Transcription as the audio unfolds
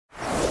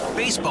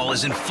Baseball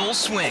is in full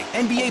swing.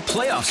 NBA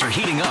playoffs are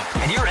heating up,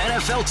 and your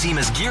NFL team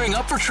is gearing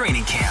up for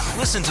training camp.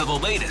 Listen to the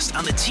latest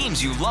on the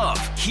teams you love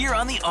here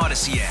on the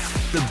Odyssey app.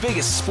 The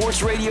biggest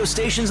sports radio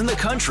stations in the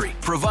country,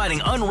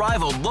 providing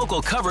unrivaled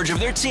local coverage of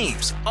their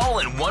teams, all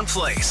in one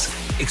place.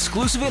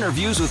 Exclusive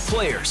interviews with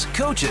players,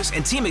 coaches,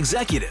 and team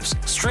executives,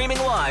 streaming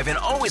live and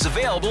always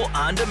available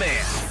on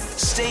demand.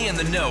 Stay in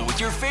the know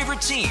with your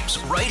favorite teams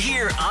right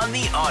here on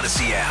the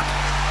Odyssey app.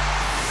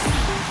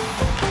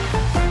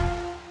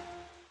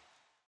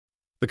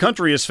 The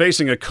country is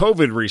facing a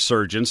COVID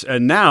resurgence,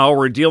 and now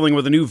we're dealing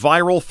with a new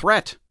viral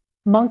threat.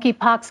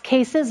 Monkeypox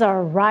cases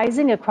are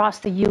rising across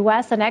the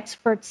U.S., and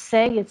experts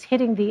say it's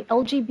hitting the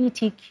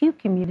LGBTQ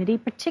community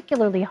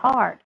particularly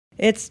hard.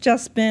 It's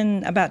just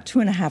been about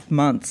 2.5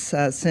 months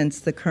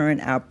since the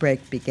current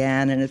outbreak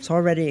began, and it's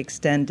already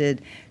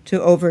extended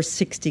to over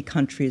 60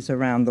 countries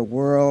around the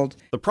world.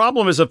 The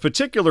problem is of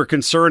particular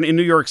concern in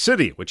New York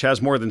City, which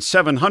has more than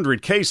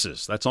 700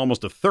 cases. That's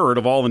almost a third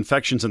of all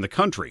infections in the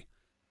country.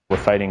 We're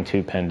fighting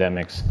two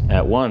pandemics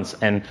at once,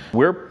 and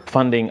we're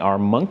funding our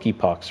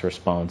monkeypox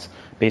response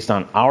based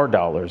on our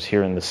dollars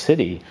here in the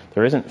city.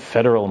 There isn't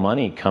federal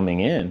money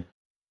coming in.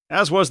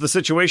 As was the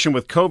situation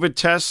with COVID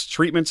tests,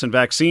 treatments, and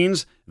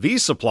vaccines,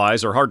 these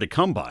supplies are hard to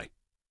come by.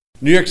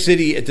 New York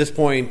City, at this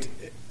point,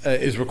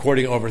 is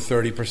recording over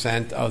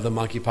 30% of the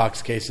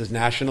monkeypox cases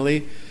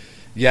nationally,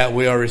 yet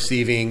we are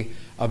receiving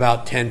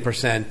about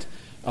 10%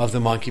 of the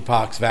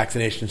monkeypox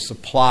vaccination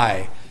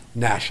supply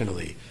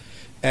nationally.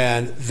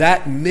 And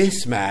that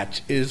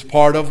mismatch is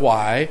part of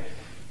why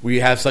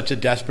we have such a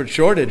desperate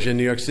shortage in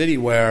New York City,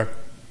 where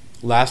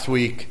last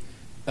week,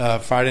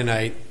 Friday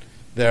night,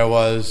 there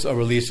was a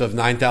release of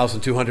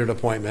 9,200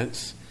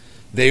 appointments.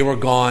 They were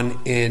gone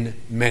in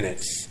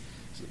minutes.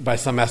 By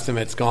some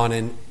estimates, gone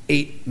in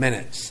 8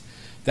 minutes.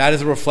 That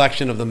is a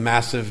reflection of the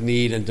massive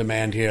need and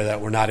demand here that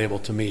we're not able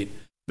to meet.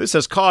 This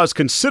has caused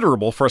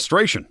considerable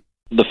frustration.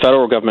 The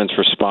federal government's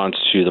response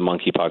to the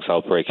monkeypox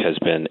outbreak has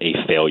been a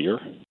failure.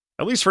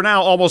 At least for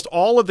now, almost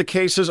all of the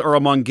cases are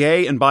among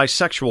gay and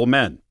bisexual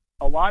men.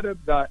 A lot of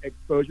the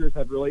exposures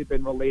have really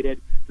been related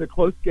to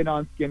close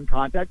skin-on-skin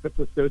contact that's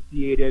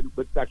associated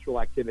with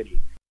sexual activity.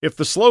 If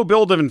the slow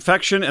build of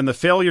infection and the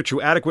failure to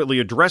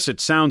adequately address it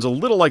sounds a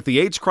little like the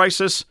AIDS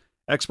crisis,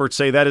 experts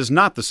say that is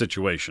not the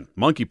situation.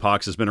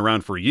 Monkeypox has been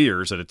around for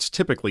years, and it's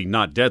typically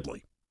not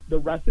deadly. The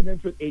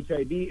resonance with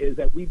HIV is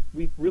that we've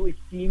really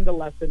seen the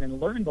lesson and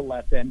learned the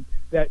lesson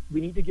that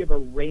we need to give a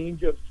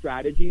range of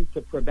strategies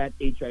to prevent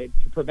HIV,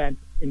 to prevent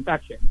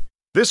infection.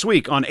 This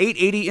week on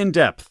 880 In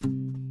Depth,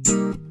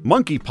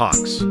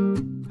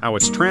 monkeypox, how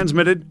it's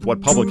transmitted,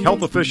 what public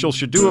health officials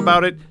should do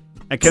about it,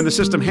 and can the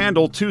system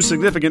handle two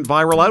significant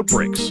viral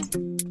outbreaks?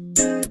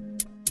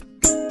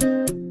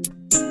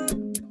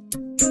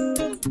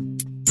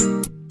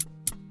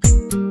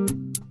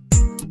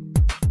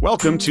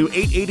 Welcome to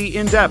 880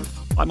 In Depth.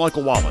 I'm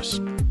Michael Wallace.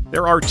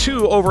 There are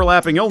two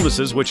overlapping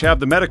illnesses which have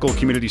the medical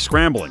community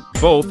scrambling.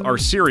 Both are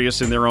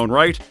serious in their own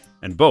right,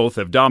 and both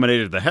have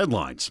dominated the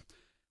headlines.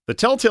 The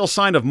telltale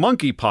sign of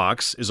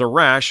monkeypox is a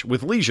rash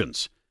with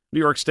lesions. New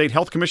York State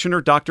Health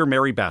Commissioner Dr.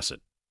 Mary Bassett.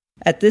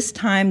 At this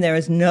time, there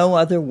is no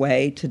other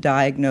way to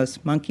diagnose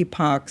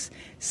monkeypox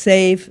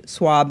save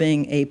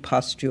swabbing a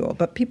pustule.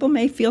 But people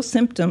may feel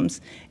symptoms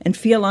and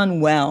feel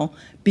unwell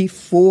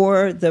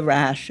before the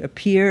rash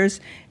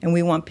appears, and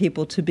we want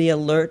people to be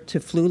alert to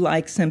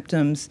flu-like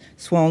symptoms,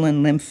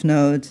 swollen lymph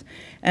nodes.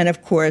 And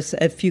of course,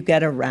 if you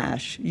get a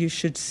rash, you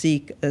should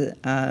seek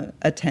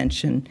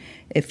attention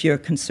if you're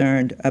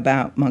concerned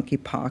about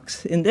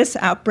monkeypox. In this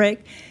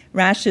outbreak,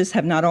 rashes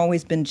have not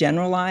always been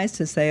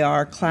generalized as they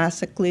are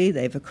classically.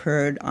 They've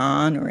occurred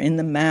on or in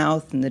the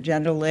mouth, in the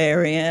genital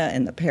area,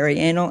 in the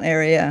perianal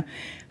area.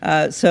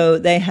 So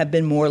they have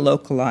been more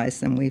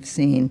localized than we've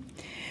seen.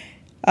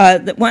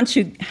 Once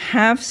you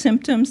have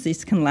symptoms,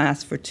 these can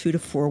last for 2 to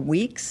 4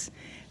 weeks.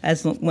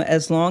 As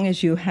long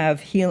as you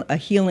have a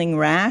healing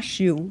rash,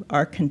 you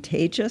are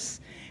contagious.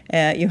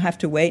 You have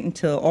to wait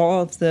until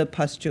all of the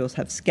pustules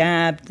have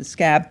scabbed, the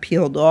scab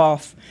peeled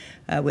off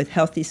with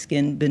healthy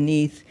skin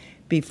beneath,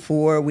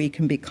 before we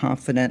can be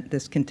confident.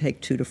 This can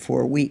take 2 to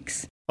 4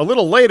 weeks. A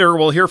little later,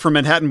 we'll hear from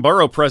Manhattan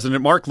Borough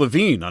President Mark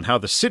Levine on how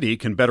the city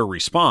can better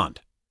respond.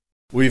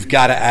 We've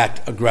got to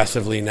act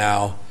aggressively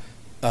now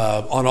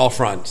on all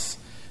fronts,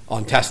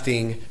 on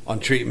testing, on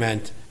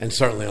treatment, and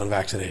certainly on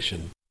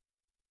vaccination.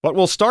 But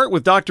we'll start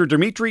with Dr.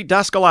 Dimitri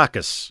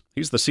Daskalakis.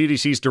 He's the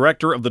CDC's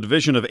director of the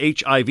Division of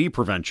HIV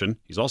Prevention.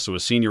 He's also a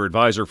senior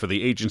advisor for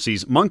the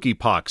agency's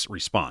monkeypox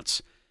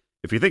response.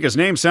 If you think his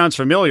name sounds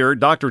familiar,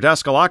 Dr.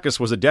 Daskalakis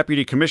was a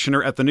deputy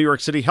commissioner at the New York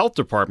City Health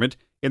Department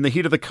in the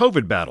heat of the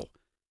COVID battle.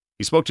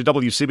 He spoke to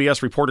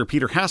WCBS reporter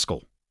Peter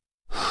Haskell.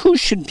 Who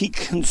should be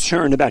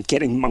concerned about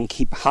getting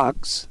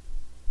monkeypox?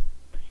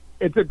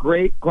 It's a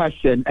great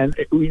question, and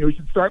we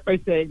should start by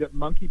saying that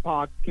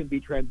monkeypox can be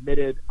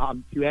transmitted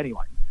to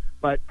anyone.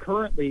 But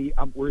currently,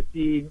 we're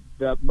seeing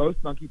the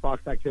most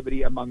monkeypox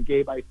activity among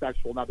gay,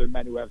 bisexual, and other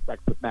men who have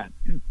sex with men.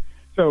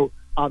 So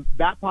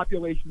that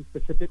population,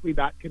 specifically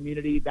that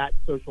community, that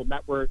social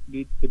network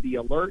needs to be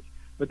alert.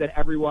 but that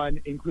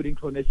everyone, including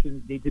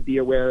clinicians, need to be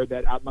aware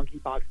that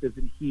monkeypox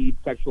doesn't heed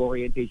sexual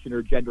orientation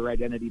or gender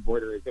identity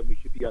borders, and we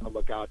should be on the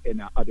lookout in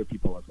other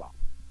people as well.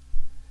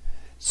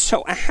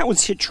 So how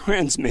is it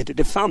transmitted?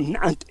 If I'm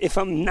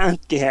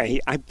not gay,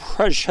 I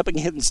brush up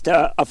against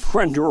a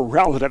friend or a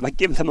relative, I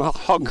give them a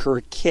hug or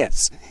a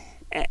kiss.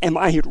 Am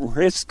I at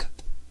risk?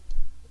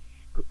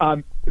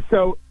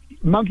 So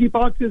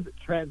monkeypox is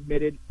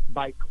transmitted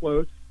by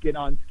close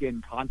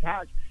skin-on-skin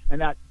contact, and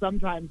that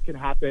sometimes can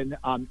happen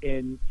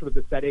in sort of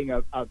the setting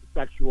of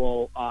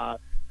sexual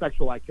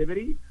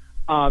activity.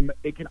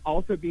 It can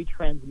also be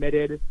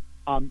transmitted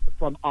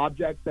from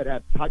objects that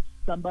have touched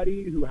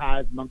somebody who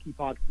has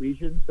monkeypox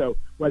lesions. So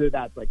whether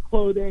that's like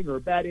clothing or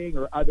bedding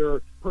or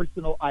other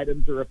personal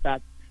items or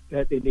effects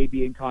that they may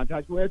be in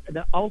contact with, and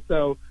then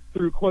also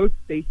through close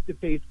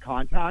face-to-face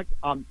contact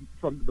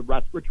from the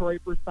respiratory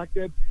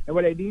perspective. And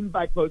what I mean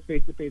by close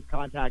face-to-face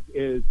contact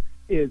is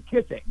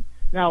kissing.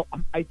 Now,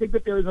 I think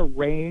that there is a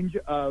range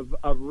of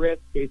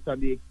risk based on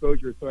the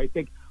exposure. So I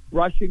think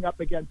brushing up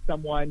against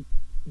someone,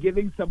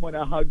 giving someone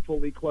a hug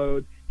fully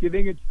clothed,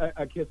 giving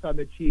a kiss on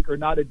the cheek or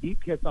not a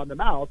deep kiss on the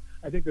mouth,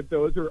 I think that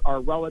those are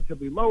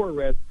relatively lower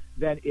risk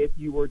than if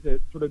you were to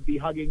sort of be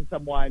hugging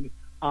someone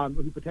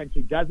who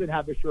potentially doesn't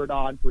have a shirt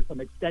on for some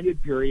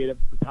extended period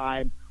of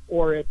time,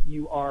 or if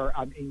you are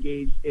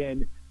engaged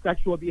in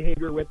sexual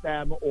behavior with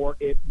them, or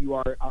if you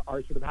are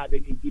sort of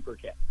having a deeper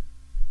kiss.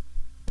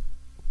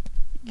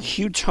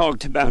 You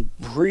talked about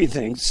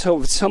breathing.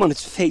 So if someone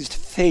is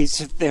face-to-face,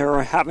 if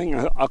they're having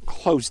a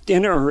close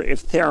dinner,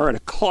 if they're at a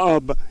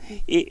club,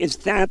 is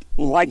that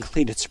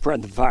likely to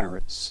spread the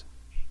virus?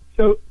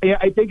 So yeah,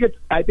 I think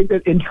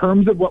that in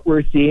terms of what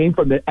we're seeing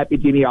from the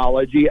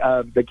epidemiology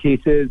of the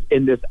cases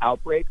in this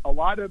outbreak, a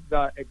lot of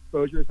the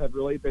exposures have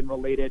really been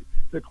related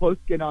to close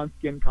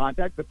skin-on-skin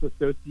contact that's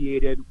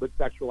associated with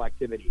sexual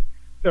activity.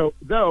 So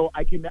though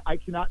I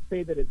cannot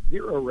say that it's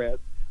zero risk,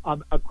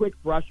 a quick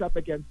brush up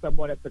against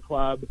someone at the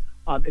club,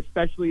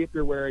 especially if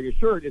you're wearing a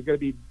shirt, is going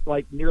to be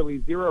like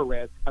nearly zero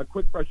risk. A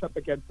quick brush up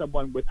against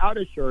someone without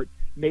a shirt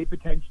may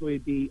potentially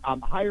be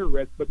higher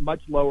risk, but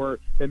much lower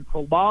than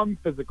prolonged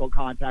physical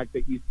contact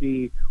that you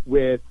see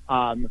with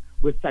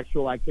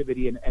sexual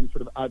activity and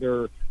sort of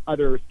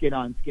other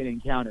skin-on-skin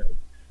encounters.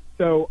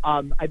 So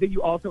I think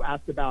you also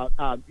asked about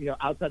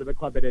outside of the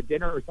club at a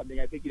dinner or something.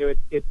 I think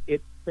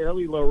it's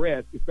fairly low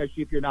risk,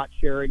 especially if you're not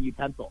sharing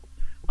utensils.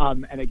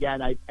 And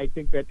again, I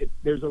think that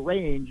there's a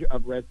range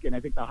of risk, and I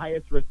think the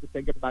highest risk to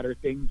think about are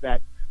things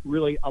that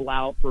really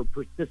allow for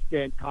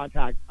persistent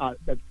contact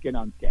that's skin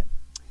on skin.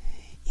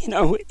 You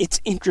know,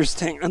 it's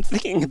interesting. I'm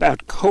thinking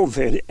about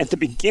COVID. At the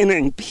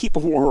beginning,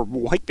 people were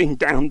wiping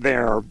down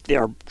their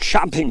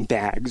shopping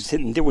bags,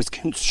 and there was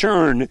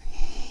concern.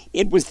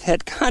 It was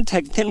that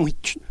contact. Then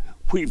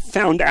we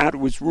found out it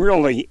was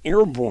really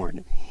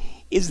airborne.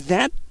 Is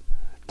that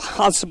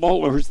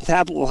possible, or is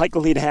that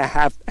likely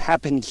to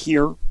happen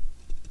here?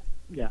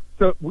 Yeah.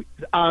 So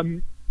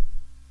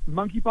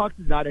monkeypox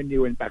is not a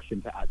new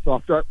infection to us. So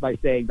I'll start by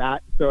saying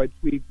that. So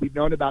we've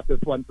known about this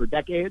one for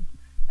decades.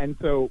 And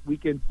so we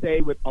can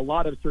say with a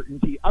lot of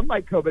certainty,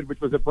 unlike COVID, which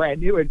was a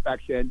brand new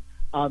infection,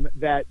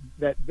 that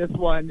this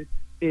one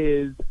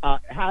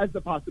has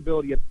the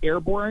possibility of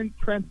airborne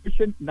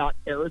transmission, not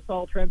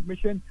aerosol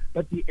transmission,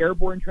 but the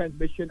airborne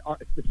transmission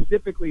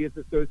specifically is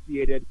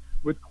associated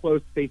with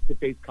close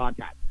face-to-face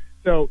contact.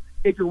 So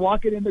if you're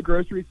walking in the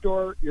grocery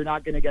store, you're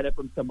not going to get it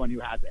from someone who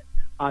has it.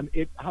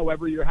 If,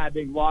 however, you're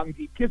having long,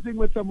 deep kissing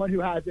with someone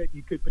who has it,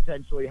 you could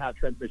potentially have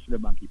transmission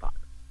of monkeypox.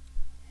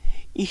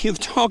 You've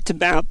talked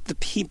about the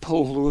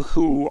people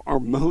who are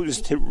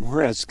most at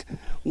risk.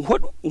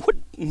 What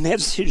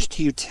message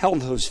do you tell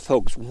those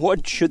folks?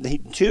 What should they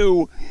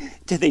do?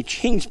 Do they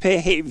change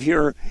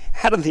behavior?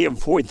 How do they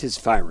avoid this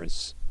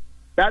virus?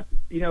 That's,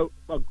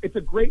 it's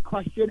a great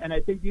question, and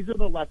I think these are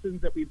the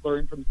lessons that we've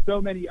learned from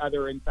so many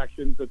other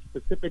infections that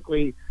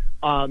specifically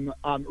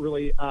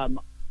really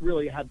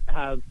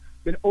have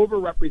been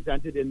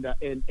overrepresented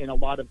in a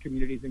lot of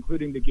communities,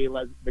 including the gay,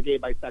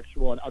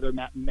 bisexual, and other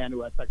men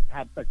who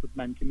have sex with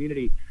men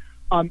community.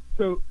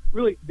 So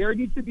really, there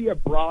needs to be a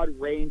broad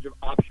range of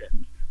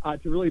options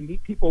to really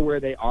meet people where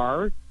they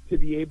are, to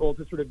be able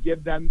to sort of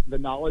give them the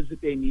knowledge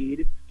that they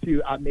need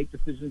to make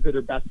decisions that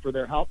are best for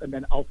their health, and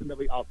then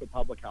ultimately also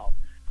public health.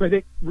 So I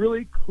think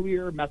really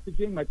clear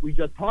messaging, like we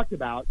just talked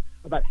about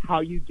how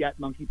you get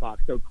monkeypox,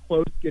 so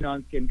close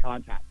skin-on-skin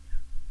contact,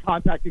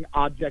 contacting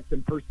objects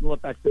and personal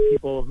effects of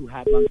people who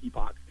have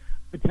monkeypox,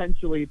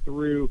 potentially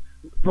through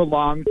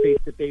prolonged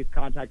face-to-face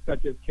contact,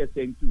 such as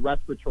kissing, through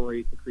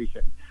respiratory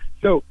secretion.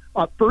 So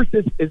first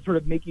is sort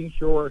of making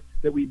sure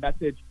that we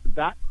message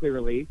that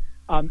clearly.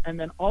 And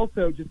then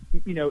also just,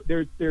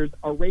 there's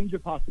a range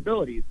of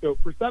possibilities. So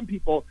for some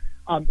people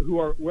who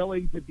are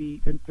willing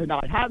to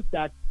not have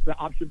sex, the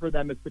option for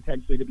them is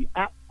potentially to be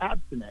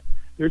abstinent.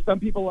 There's some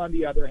people, on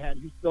the other hand,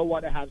 who still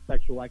want to have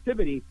sexual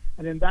activity.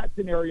 And in that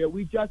scenario,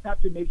 we just have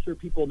to make sure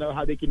people know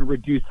how they can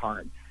reduce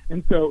harm.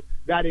 And so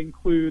that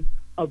includes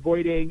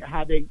avoiding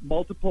having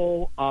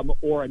multiple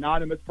or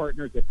anonymous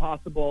partners if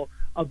possible,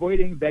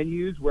 avoiding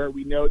venues where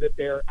we know that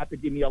they're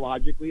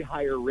epidemiologically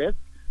higher risk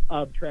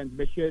of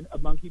transmission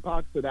of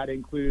monkeypox. So that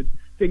includes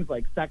things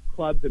like sex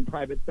clubs and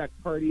private sex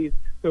parties.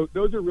 So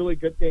those are really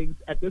good things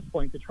at this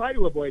point to try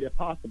to avoid if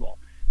possible.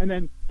 And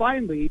then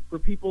finally, for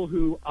people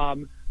who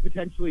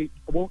potentially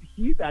won't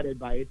heed that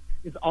advice,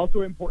 it's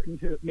also important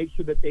to make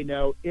sure that they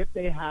know if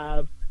they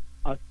have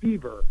a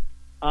fever,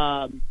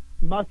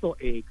 muscle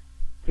aches,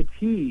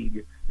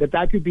 fatigue,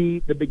 that could be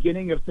the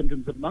beginning of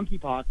symptoms of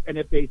monkeypox. And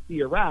if they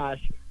see a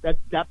rash, that's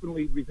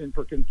definitely reason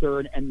for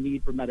concern and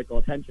need for medical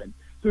attention.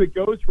 So it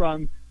goes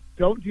from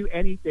don't do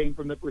anything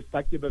from the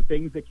perspective of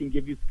things that can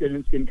give you skin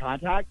and skin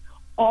contact,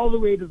 all the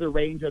way to the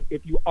range of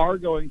if you are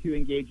going to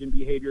engage in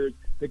behaviors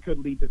that could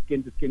lead to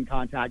skin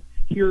contact,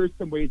 here are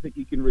some ways that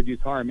you can reduce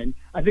harm. And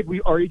I think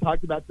we already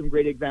talked about some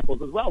great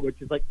examples as well,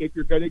 which is like if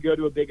you're going to go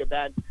to a big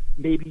event,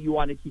 maybe you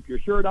want to keep your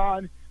shirt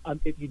on.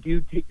 If you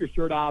do take your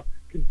shirt off,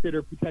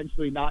 consider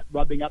potentially not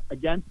rubbing up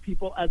against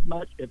people as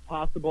much if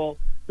possible.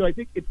 So I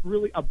think it's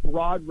really a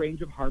broad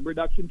range of harm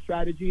reduction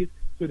strategies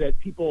so that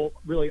people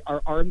really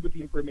are armed with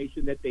the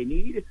information that they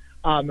need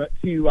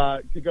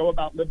to go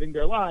about living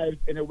their lives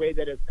in a way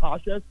that is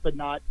cautious but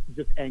not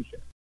just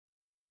anxious.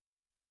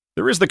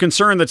 There is the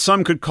concern that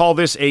some could call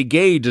this a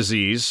gay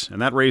disease,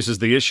 and that raises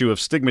the issue of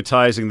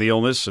stigmatizing the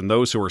illness and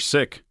those who are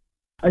sick.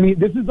 I mean,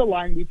 this is a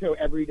line we toe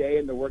every day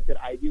in the work that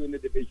I do in the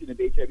Division of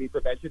HIV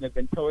Prevention. I've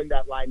been towing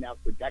that line now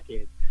for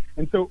decades.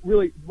 And so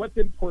really what's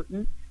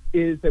important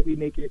is that we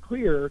make it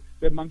clear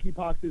that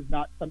monkeypox is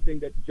not something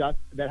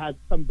that has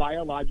some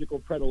biological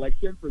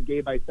predilection for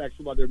gay,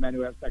 bisexual, other men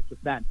who have sex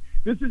with men.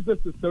 This is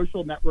just a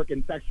social network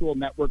and sexual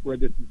network where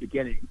this is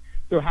beginning.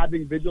 So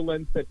having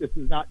vigilance that this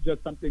is not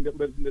just something that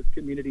lives in this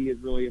community is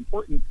really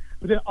important,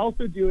 but then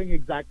also doing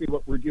exactly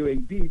what we're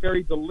doing, being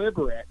very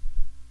deliberate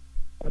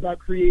about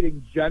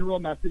creating general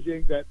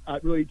messaging that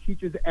really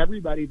teaches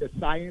everybody the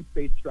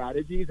science-based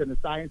strategies and the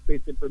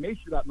science-based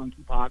information about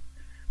monkeypox,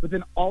 but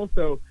then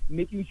also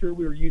making sure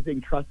we're using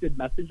trusted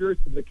messengers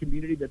from the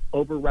community that's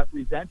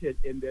overrepresented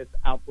in this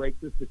outbreak,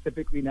 so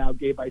specifically now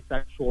gay,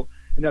 bisexual,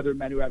 and other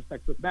men who have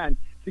sex with men,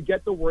 to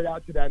get the word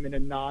out to them in a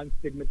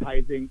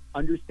non-stigmatizing,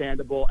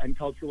 understandable, and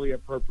culturally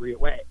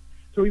appropriate way.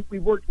 So we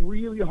worked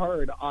really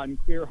hard on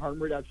clear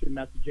harm reduction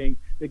messaging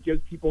that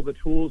gives people the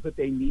tools that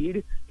they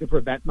need to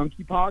prevent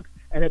monkeypox,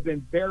 and have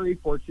been very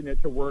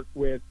fortunate to work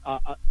with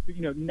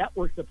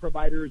networks of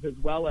providers as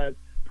well as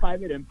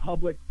private and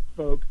public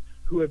folks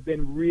who have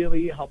been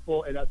really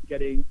helpful in us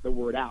getting the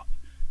word out.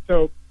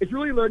 So it's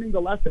really learning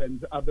the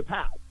lessons of the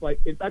past.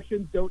 Like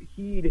infections don't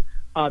heed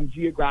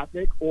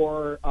geographic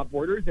or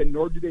borders, and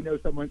nor do they know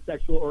someone's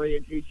sexual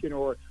orientation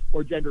or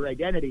gender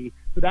identity.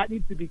 So that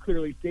needs to be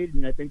clearly stated,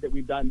 and I think that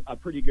we've done a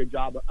pretty good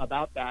job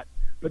about that.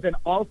 But then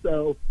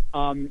also,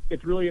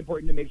 it's really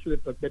important to make sure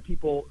that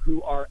people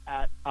who are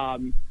at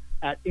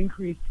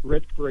increased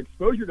risk for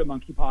exposure to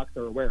monkeypox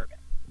are aware of it.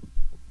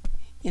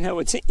 You know,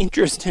 it's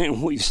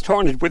interesting. We've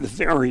started with a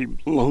very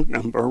low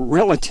number.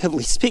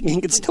 Relatively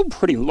speaking, it's still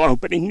pretty low,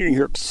 but in New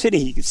York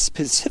City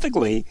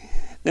specifically,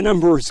 the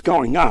number is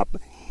going up.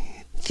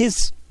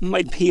 This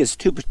might be a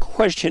stupid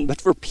question,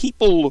 but for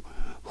people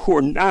who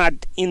are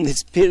not in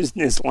this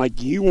business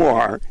like you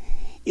are,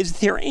 is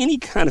there any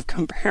kind of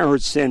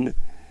comparison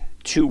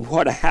to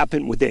what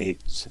happened with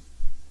AIDS?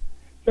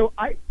 So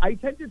I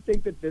tend to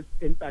think that this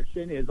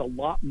infection is a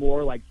lot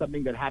more like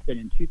something that happened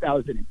in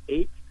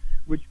 2008,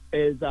 which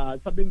is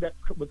something that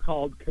was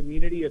called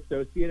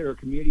community-associated or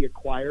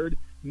community-acquired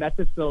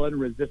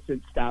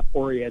methicillin-resistant Staph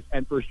aureus,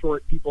 and for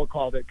short, people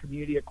called it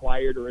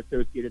community-acquired or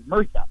associated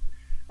MRSA.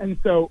 And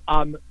so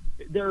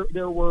there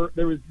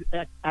was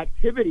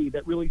activity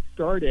that really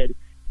started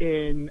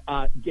in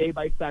gay,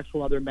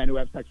 bisexual, other men who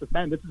have sex with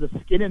men. This is a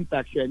skin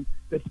infection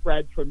that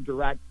spreads from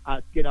direct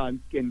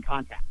skin-on-skin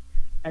contact.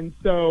 And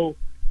so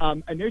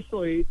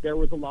initially, there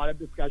was a lot of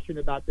discussion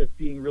about this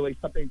being really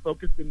something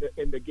focused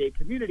in the gay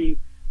community,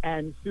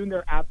 and soon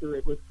thereafter,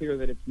 it was clear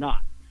that it's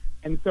not.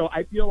 And so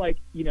I feel like,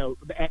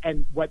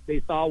 and what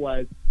they saw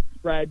was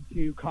spread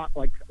to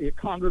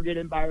congregate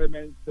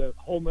environments, to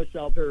homeless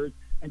shelters,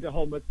 and to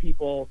homeless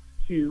people,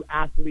 to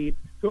athletes,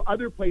 so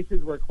other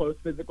places where close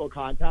physical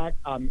contact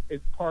is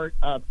part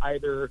of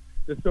either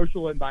the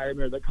social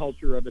environment or the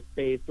culture of a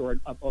space or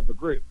of a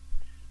group.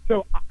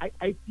 So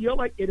I feel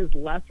like it is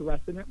less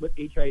resonant with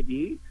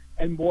HIV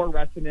and more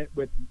resonant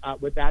with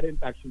that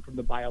infection from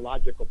the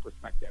biological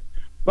perspective.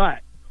 But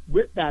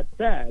with that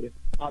said,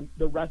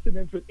 the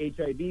resonance with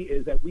HIV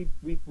is that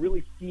we've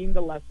really seen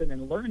the lesson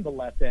and learned the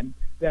lesson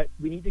that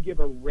we need to give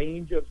a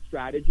range of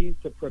strategies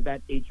to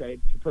prevent HIV,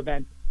 to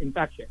prevent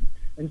infection.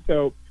 And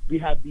so we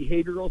have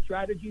behavioral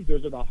strategies;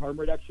 those are the harm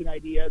reduction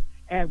ideas.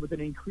 And with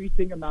an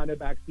increasing amount of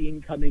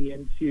vaccine coming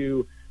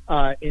into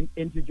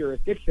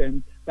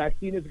jurisdictions,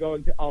 vaccine is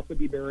going to also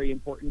be very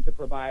important to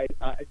provide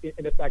an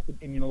effective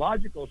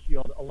immunological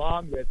shield,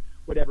 along with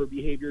whatever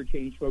behavior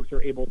change folks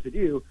are able to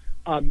do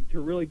to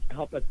really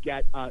help us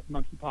get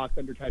monkeypox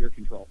under tighter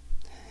control.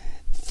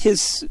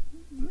 This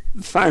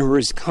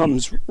virus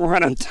comes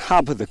right on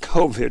top of the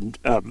COVID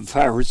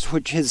virus,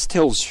 which is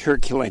still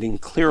circulating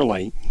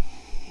clearly.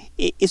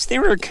 is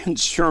there a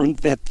concern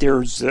that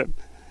there's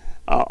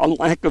a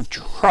lack of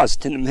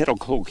trust in the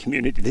medical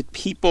community, that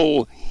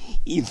people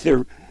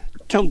either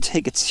don't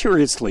take it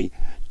seriously,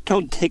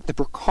 don't take the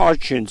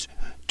precautions,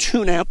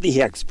 tune out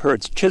the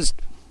experts,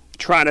 just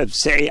try to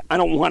say, I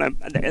don't want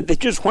to, they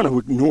just want to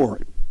ignore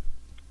it?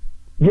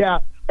 Yeah,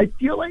 I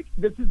feel like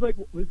this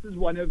is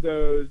one of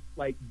those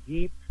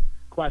deep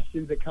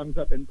questions that comes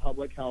up in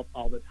public health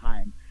all the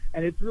time.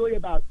 And it's really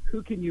about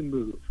who can you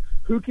move?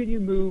 Who can you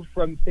move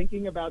from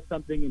thinking about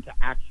something into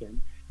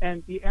action?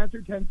 And the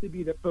answer tends to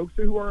be that folks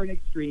who are in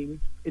extremes,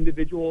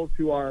 individuals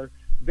who are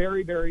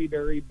very, very,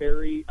 very,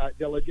 very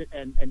diligent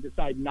and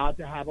decide not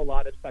to have a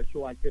lot of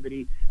sexual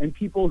activity, and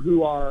people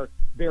who are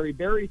very,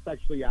 very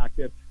sexually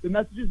active, the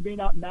messages may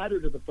not matter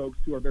to the folks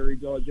who are very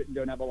diligent and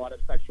don't have a lot of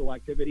sexual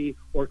activity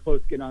or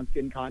close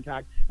skin-on-skin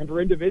contact. And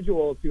for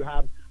individuals who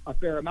have a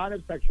fair amount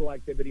of sexual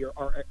activity or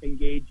are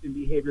engaged in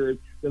behaviors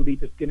that lead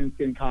to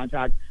skin-on-skin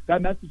contact,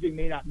 that messaging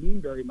may not mean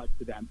very much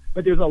to them.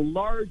 But there's a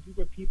large group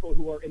of people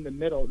who are in the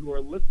middle, who are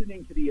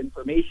listening to the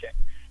information.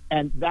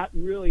 And that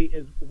really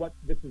is what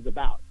this is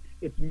about.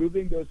 It's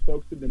moving those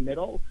folks in the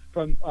middle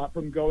from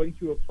going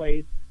to a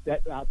place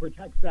that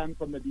protects them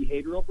from the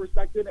behavioral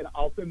perspective, and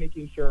also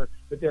making sure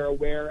that they're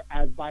aware,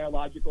 as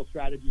biological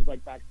strategies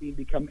like vaccine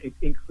become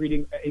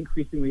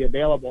increasingly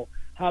available,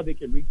 how they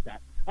can reach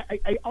that.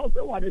 I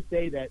also want to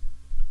say that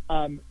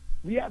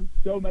we have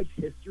so much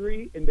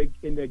history in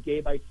the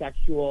gay,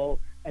 bisexual,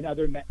 and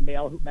other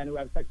men who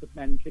have sex with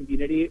men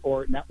community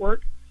or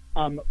network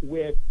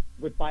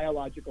with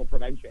biological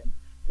prevention.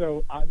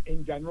 So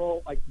in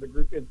general, the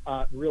group is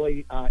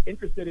really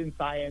interested in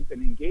science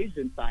and engaged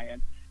in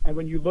science. And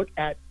when you look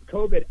at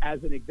COVID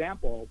as an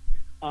example,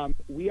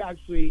 we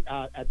actually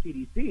at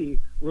CDC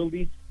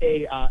released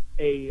a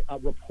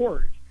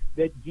report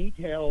that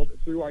detailed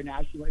through our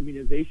national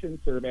immunization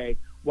survey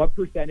what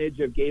percentage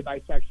of gay,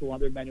 bisexual, and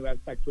other men who have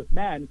sex with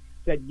men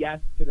said yes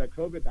to the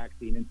COVID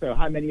vaccine. And so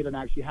how many of them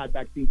actually had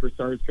vaccine for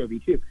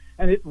SARS-CoV-2?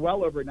 And it's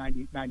well over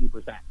 90%.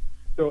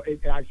 So I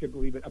actually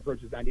believe it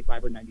approaches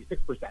 95 or 96%.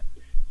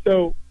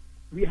 So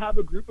we have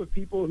a group of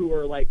people who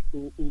are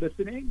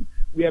listening.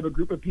 We have a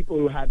group of people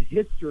who have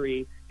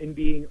history in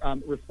being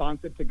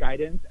responsive to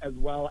guidance as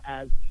well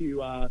as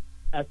to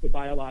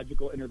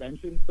biological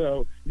intervention.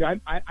 So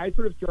I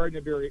sort of start in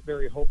a very,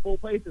 very hopeful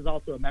place as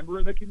also a member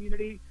of the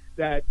community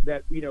that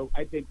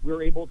I think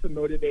we're able to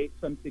motivate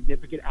some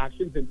significant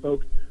actions in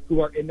folks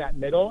who are in that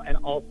middle, and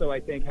also I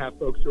think have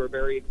folks who are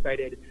very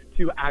excited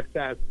to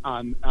access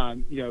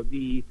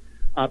the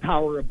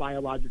power of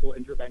biological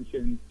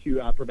interventions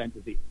to prevent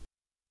disease.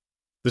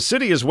 The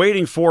city is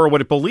waiting for what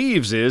it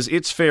believes is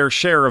its fair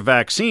share of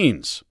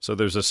vaccines, so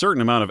there's a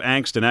certain amount of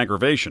angst and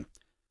aggravation.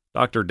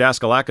 Dr.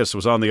 Daskalakis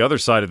was on the other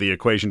side of the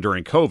equation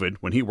during COVID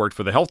when he worked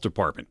for the health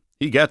department.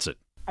 He gets it.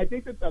 I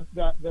think that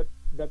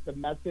the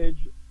message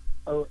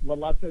or the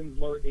lessons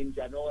learned in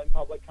general in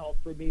public health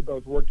for me,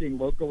 both working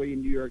locally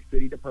in New York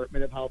City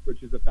Department of Health,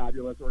 which is a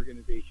fabulous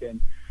organization,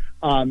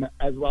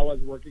 as well as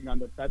working on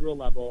the federal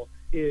level,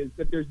 is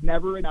that there's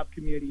never enough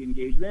community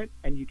engagement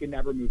and you can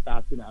never move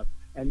fast enough.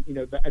 And,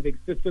 I think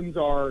systems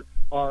are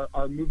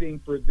moving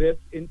for this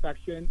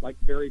infection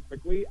very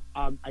quickly.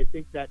 I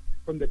think that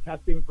from the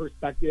testing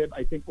perspective,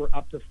 I think we're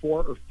up to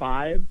 4 or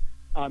 5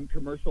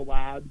 commercial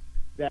labs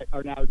that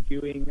are now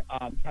doing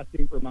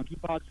testing for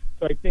monkeypox.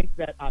 So I think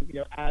that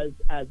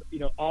as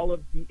all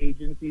of the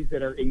agencies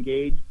that are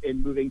engaged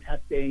in moving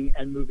testing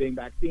and moving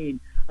vaccine,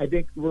 I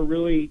think we're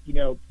really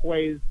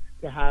poised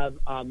to have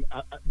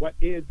what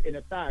is in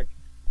effect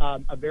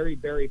a very,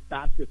 very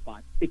fast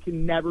response. It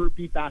can never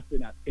be fast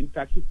enough.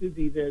 Infectious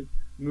diseases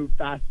move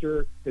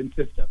faster than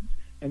systems.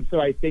 And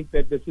so I think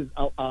that this is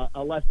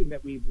a lesson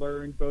that we've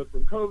learned both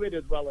from COVID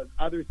as well as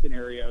other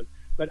scenarios.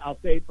 But I'll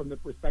say from the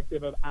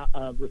perspective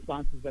of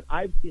responses that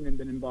I've seen and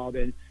been involved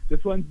in,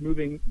 this one's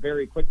moving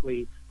very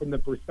quickly from the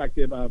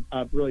perspective of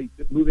really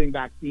moving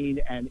vaccine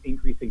and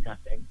increasing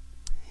testing.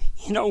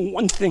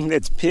 One thing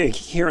that's big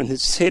here in the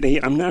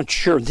city, I'm not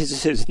sure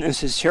this is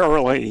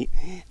necessarily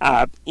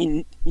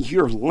in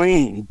your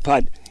lane,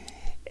 but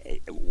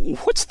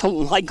what's the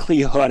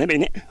likelihood? I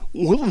mean,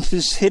 will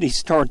the city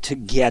start to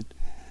get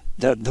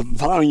the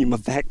volume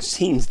of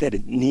vaccines that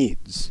it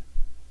needs?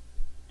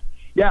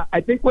 Yeah,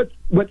 I think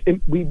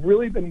we've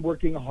really been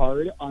working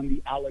hard on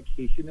the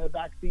allocation of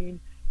vaccine,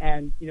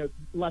 and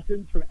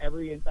lessons from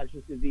every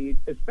infectious disease,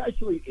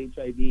 especially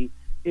HIV,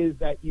 is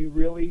that you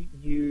really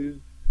use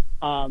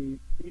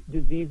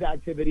disease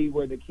activity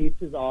where the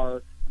cases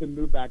are to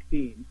move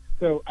vaccines.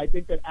 So I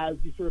think that, as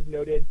you sort of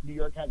noted, New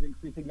York has an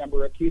increasing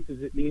number of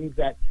cases. It means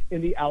that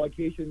in the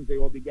allocations they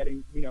will be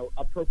getting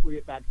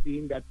appropriate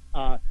vaccine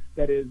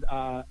that is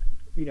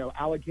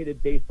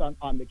allocated based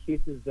on the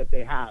cases that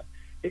they have.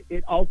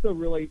 It also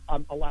really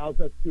allows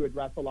us to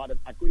address a lot of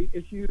equity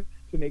issues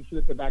to make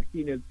sure that the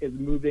vaccine is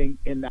moving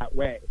in that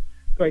way.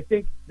 So I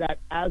think that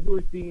as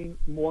we're seeing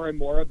more and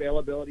more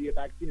availability of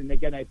vaccine, and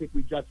again, I think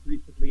we just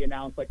recently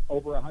announced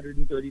over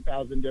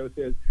 130,000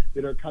 doses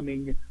that are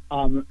coming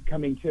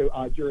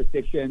to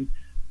jurisdictions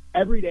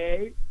every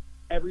day,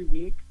 every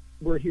week.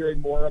 we're hearing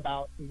more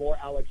about more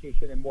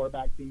allocation and more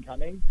vaccine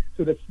coming.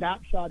 So the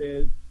snapshot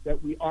is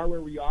that we are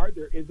where we are.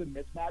 There is a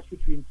mismatch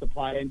between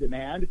supply and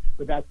demand,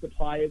 but that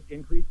supply is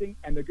increasing.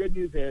 And the good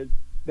news is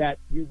that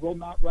we will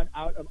not run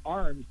out of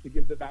arms to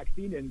give the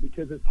vaccine in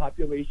because this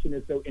population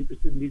is so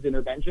interested in these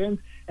interventions.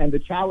 And the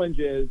challenge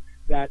is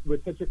that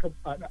with such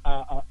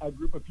a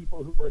group of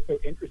people who are so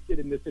interested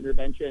in this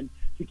intervention,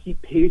 to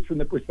keep pace from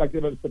the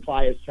perspective of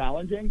supply is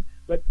challenging.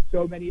 But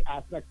so many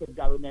aspects of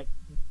government,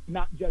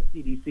 not just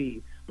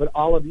CDC, but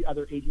all of the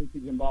other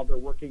agencies involved are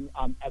working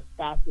as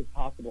fast as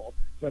possible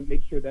to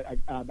make sure that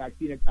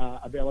vaccine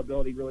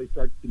availability really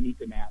starts to meet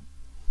demand.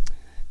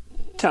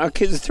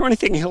 Doc, is there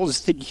anything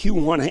else that you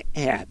want to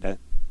add?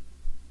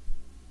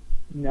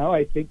 No,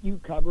 I think you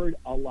covered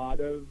a lot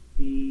of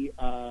the,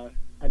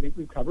 I think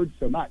we've covered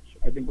so much.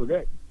 I think we're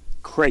good.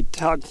 Great,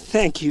 Doc.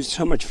 Thank you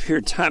so much for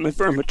your time. I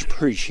very much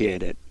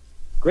appreciate it.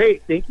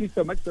 Great. Thank you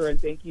so much, sir, and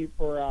thank you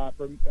for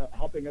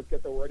helping us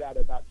get the word out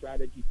about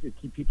strategies to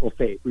keep people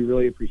safe. We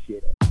really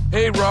appreciate it.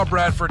 Hey, Rob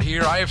Bradford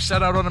here. I have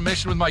set out on a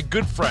mission with my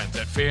good friends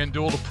at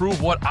FanDuel to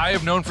prove what I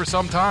have known for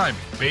some time.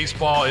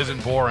 Baseball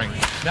isn't boring.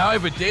 Now I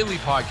have a daily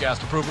podcast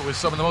to prove it with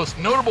some of the most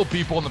notable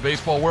people in the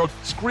baseball world,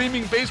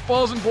 screaming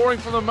baseball isn't boring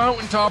from the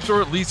mountaintops,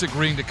 or at least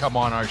agreeing to come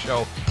on our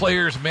show.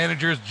 Players,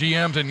 managers,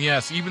 GMs, and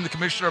yes, even the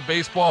commissioner of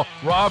baseball,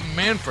 Rob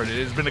Manfred.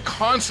 It has been a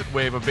constant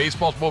wave of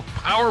baseball's most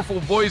powerful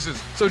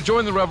voices. So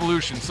join the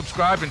revolution.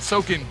 Subscribe and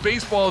soak in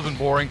Baseball Isn't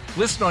Boring.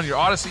 Listen on your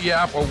Odyssey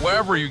app or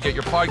wherever you get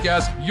your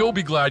podcasts. You'll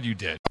be glad you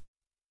did.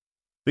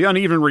 The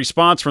uneven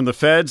response from the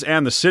feds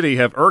and the city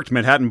have irked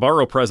Manhattan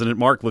Borough President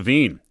Mark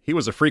Levine. He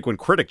was a frequent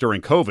critic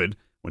during COVID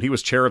when he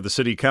was chair of the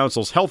City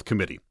Council's Health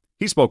Committee.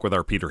 He spoke with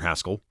our Peter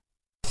Haskell.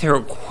 There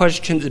are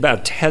questions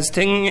about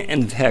testing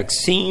and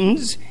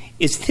vaccines.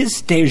 Is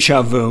this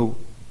deja vu?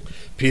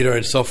 Peter,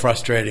 it's so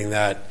frustrating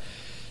that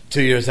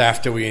 2 years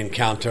after we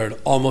encountered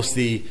almost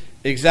the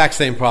exact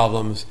same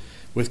problems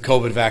with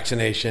COVID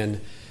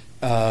vaccination,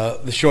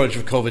 the shortage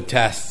of COVID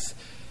tests,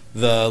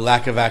 the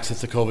lack of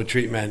access to COVID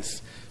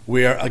treatments,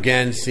 we are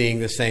again seeing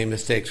the same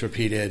mistakes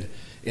repeated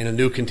in a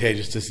new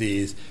contagious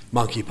disease,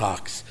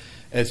 monkeypox.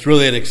 It's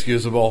really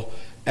inexcusable,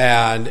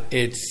 and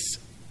it's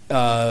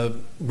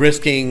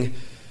risking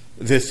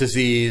this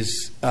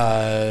disease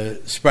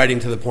spreading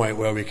to the point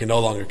where we can no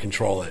longer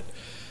control it.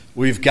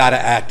 We've got to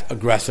act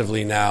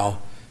aggressively now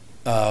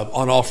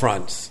on all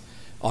fronts,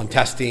 on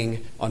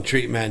testing, on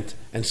treatment,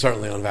 and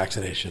certainly on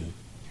vaccination.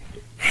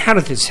 How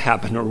did this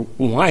happen, or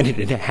why did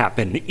it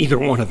happen, either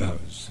one of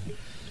those?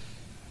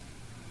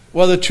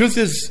 Well, the truth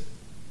is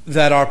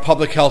that our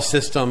public health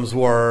systems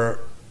were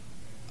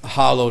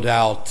hollowed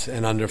out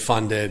and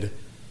underfunded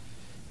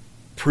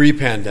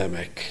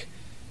pre-pandemic,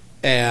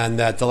 and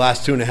that the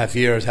last 2.5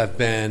 years have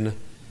been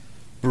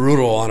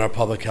brutal on our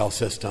public health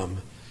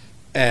system.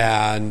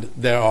 And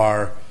there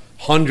are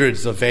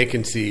hundreds of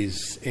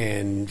vacancies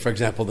in, for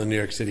example, the New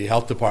York City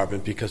Health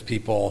Department because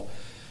people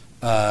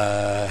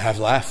have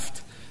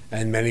left.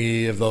 And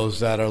many of those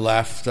that are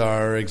left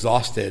are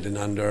exhausted and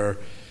under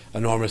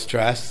enormous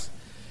stress.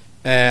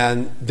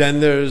 And then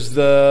there's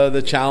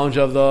the challenge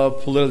of the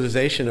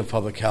politicization of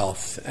public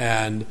health.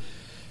 And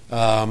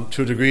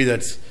to a degree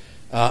that's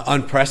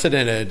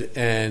unprecedented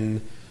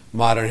in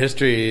modern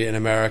history in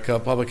America,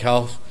 public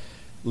health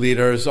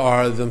leaders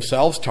are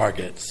themselves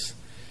targets.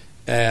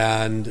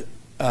 And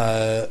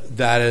that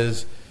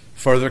has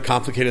further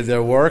complicated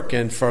their work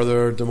and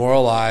further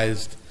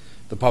demoralized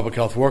the public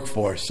health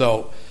workforce.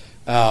 So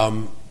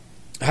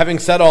having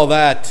said all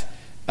that,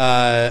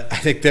 I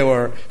think there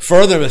were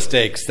further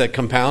mistakes that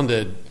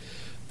compounded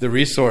the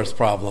resource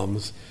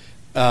problems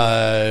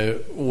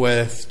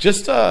with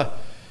just a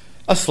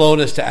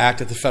slowness to act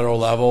at the federal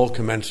level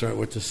commensurate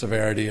with the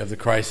severity of the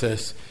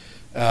crisis,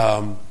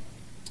 a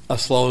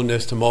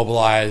slowness to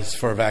mobilize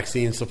for a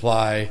vaccine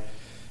supply,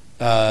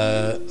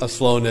 a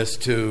slowness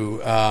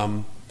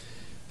to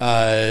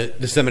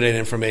disseminate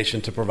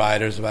information to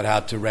providers about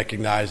how to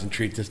recognize and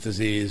treat this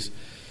disease,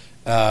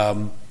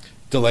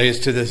 delays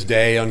to this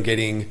day on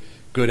getting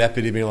good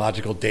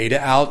epidemiological data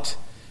out,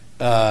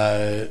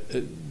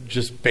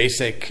 just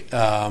basic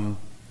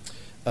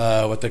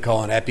what they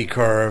call an epi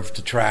curve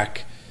to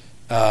track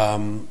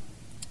the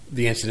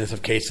incidence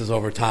of cases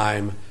over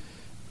time,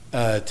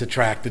 to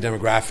track the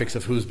demographics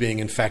of who's being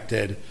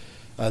infected.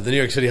 The New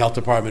York City Health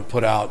Department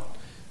put out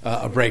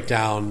a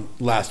breakdown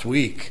last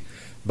week,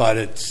 but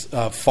it's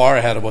far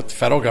ahead of what the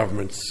federal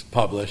government's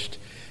published,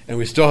 and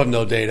we still have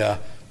no data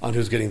on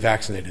who's getting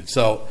vaccinated.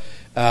 So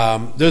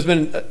there's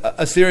been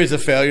a series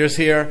of failures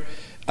here.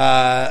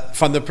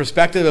 From the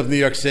perspective of New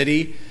York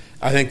City,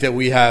 I think that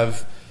we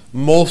have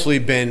mostly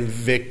been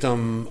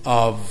victim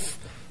of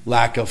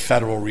lack of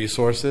federal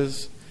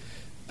resources,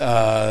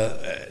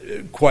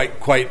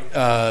 quite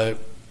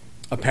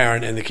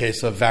apparent in the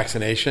case of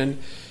vaccination.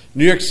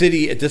 New York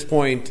City at this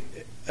point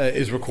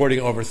is recording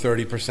over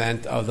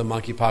 30% of the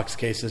monkeypox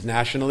cases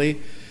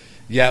nationally,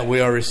 yet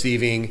we are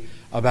receiving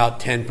about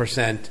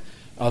 10%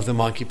 of the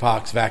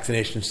monkeypox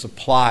vaccination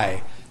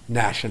supply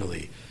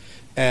nationally.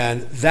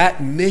 And that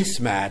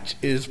mismatch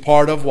is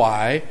part of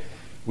why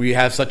we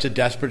have such a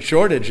desperate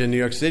shortage in New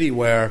York City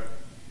where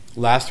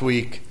last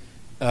week,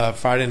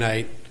 Friday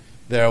night,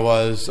 there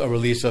was a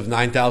release of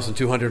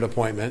 9,200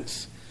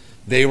 appointments.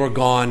 They were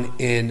gone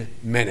in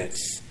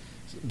minutes.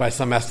 By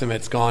some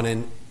estimates, gone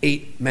in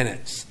 8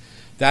 minutes.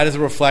 That is a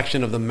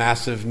reflection of the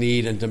massive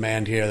need and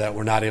demand here that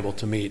we're not able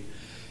to meet.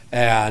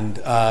 And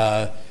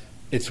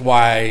it's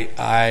why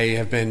I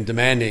have been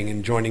demanding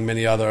and joining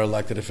many other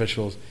elected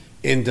officials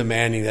in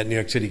demanding that New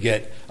York City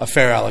get a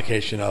fair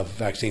allocation of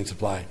vaccine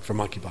supply for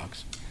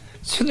monkeypox.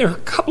 So there are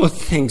a couple of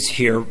things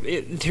here.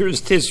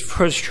 There's this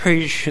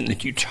frustration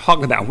that you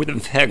talk about where the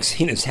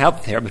vaccine is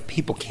out there, but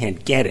people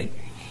can't get it.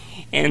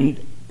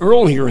 And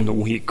earlier in the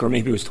week, or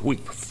maybe it was the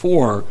week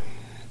before,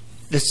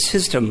 the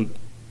system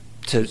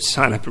to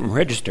sign up and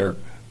register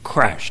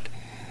crashed.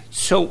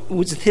 So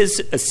was this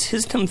a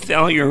system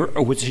failure,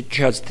 or was it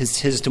just the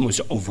system was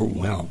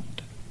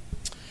overwhelmed?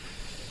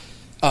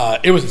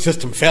 It was a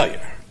system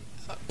failure,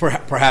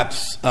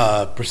 perhaps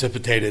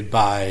precipitated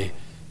by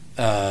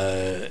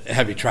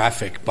heavy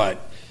traffic. But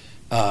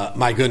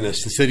my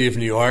goodness, the city of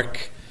New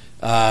York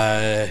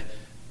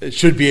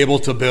should be able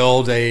to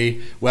build a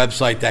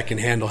website that can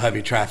handle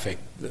heavy traffic.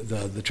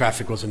 The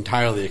traffic was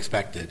entirely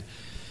expected.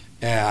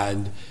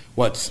 And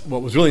what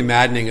was really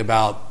maddening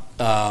about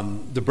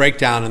the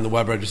breakdown in the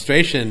web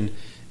registration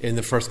in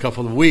the first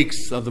couple of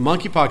weeks of the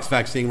monkeypox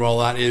vaccine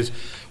rollout is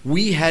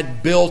we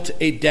had built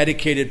a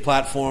dedicated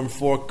platform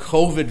for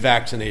COVID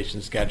vaccination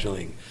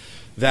scheduling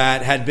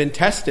that had been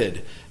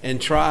tested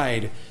and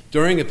tried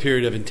during a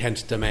period of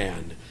intense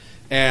demand.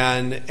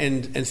 And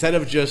instead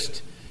of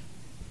just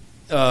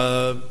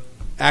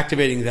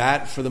activating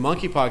that for the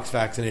monkeypox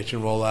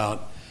vaccination rollout,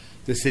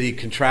 the city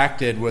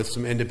contracted with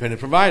some independent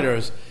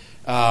providers,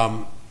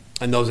 and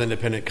those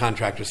independent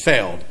contractors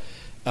failed.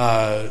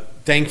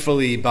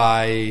 Thankfully,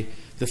 by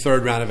the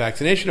third round of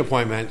vaccination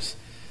appointments,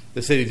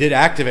 the city did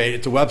activate.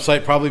 It's a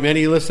website probably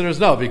many listeners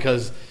know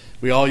because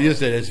we all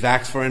used it. It's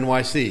Vax for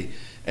NYC.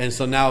 And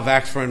so now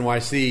Vax for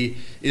NYC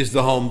is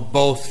the home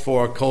both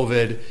for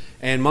COVID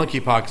and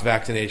monkeypox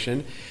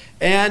vaccination.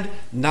 And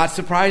not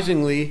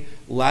surprisingly,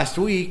 last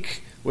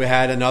week we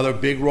had another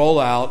big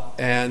rollout,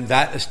 and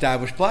that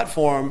established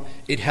platform,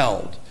 it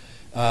held.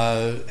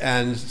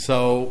 And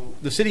so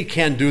the city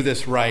can do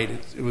this right.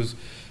 It was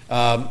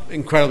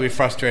incredibly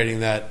frustrating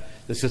that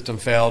the system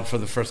failed for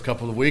the first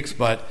couple of weeks,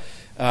 but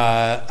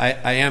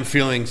I am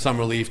feeling some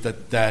relief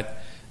that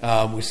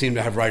we seem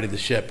to have righted the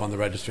ship on the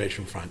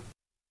registration front.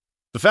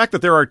 The fact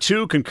that there are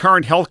two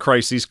concurrent health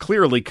crises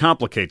clearly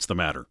complicates the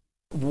matter.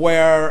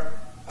 Where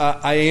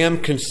I am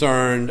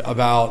concerned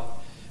about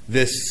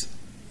this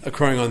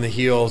occurring on the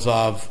heels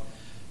of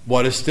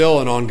what is still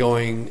an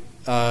ongoing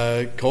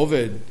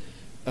COVID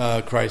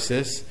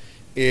crisis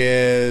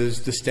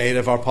is the state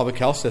of our public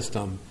health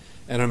system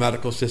and our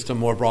medical system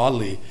more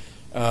broadly,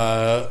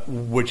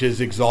 which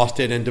is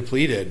exhausted and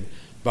depleted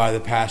by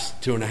the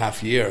past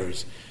 2.5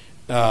 years,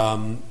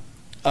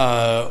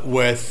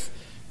 with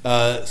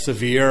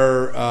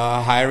severe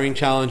hiring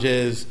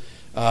challenges,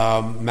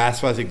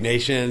 mass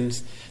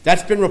resignations.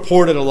 That's been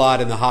reported a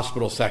lot in the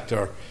hospital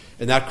sector,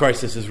 and that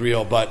crisis is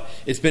real, but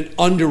it's been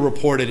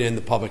underreported in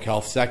the public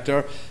health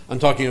sector. I'm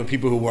talking about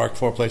people who work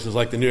for places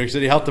like the New York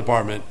City Health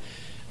Department,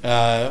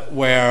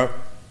 where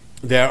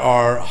there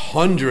are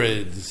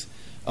hundreds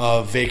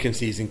of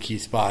vacancies in key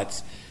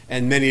spots,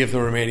 and many of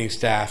the remaining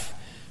staff,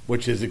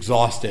 which is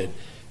exhausted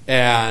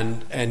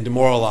and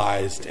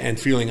demoralized and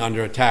feeling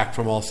under attack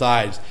from all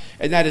sides.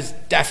 And that has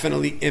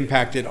definitely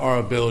impacted our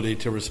ability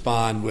to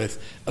respond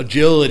with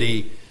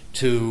agility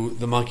to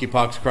the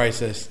monkeypox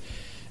crisis.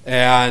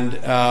 And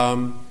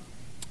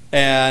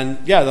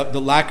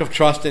the lack of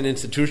trust in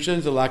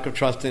institutions, the lack of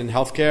trust in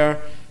healthcare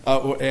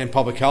and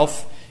public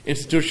health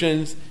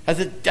institutions has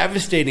a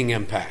devastating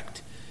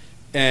impact.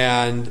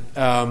 And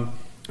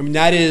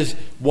that is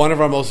one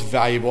of our most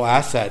valuable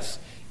assets.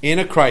 In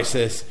a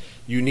crisis,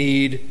 you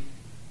need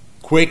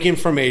quick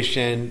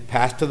information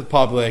passed to the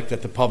public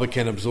that the public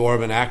can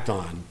absorb and act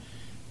on.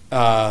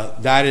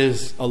 That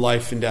is a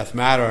life and death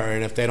matter,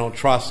 and if they don't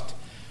trust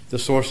the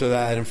source of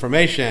that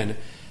information,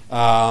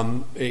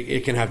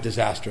 it can have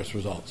disastrous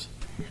results.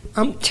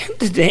 I'm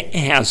tempted to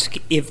ask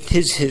if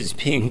this is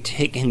being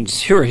taken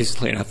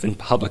seriously enough in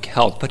public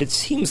health, but it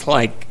seems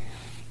like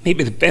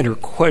maybe the better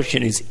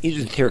question is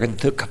there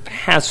the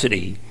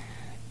capacity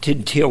to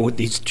deal with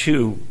these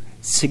two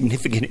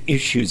significant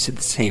issues at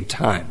the same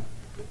time?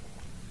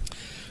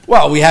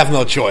 Well, we have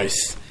no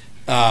choice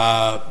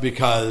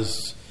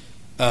because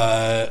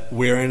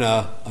we're in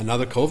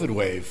another COVID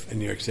wave in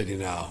New York City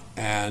now,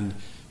 and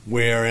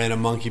we're in a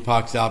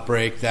monkeypox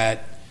outbreak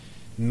that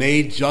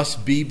may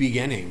just be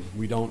beginning.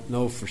 We don't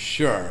know for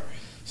sure.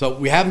 So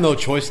we have no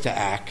choice to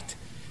act.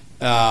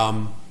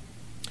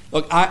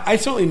 Look, I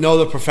certainly know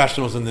the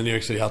professionals in the New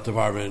York City Health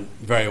Department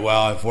very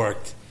well.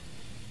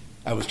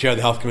 I was chair of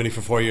the health committee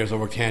for 4 years. I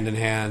worked hand in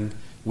hand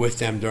with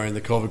them during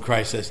the COVID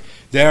crisis.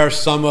 They're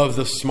some of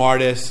the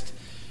smartest,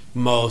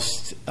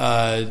 most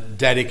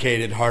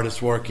dedicated,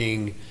 hardest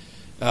working,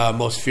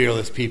 most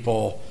fearless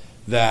people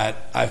that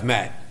I've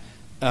met.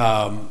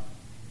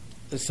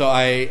 So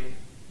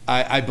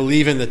I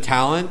believe in the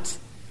talent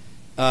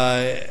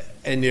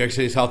in New York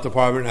City's health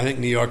department. I think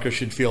New Yorkers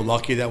should feel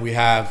lucky that we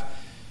have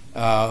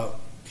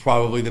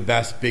probably the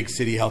best big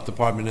city health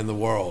department in the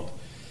world.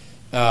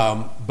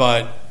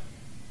 But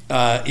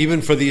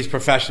even for these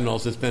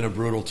professionals, it's been a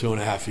brutal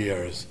 2.5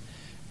 years.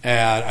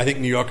 And I think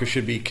New Yorkers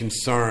should be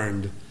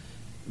concerned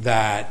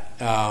that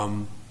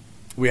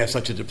we have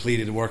such a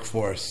depleted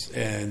workforce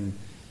in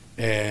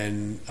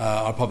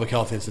our public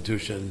health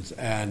institutions.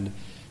 And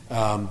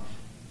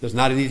there's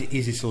not an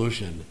easy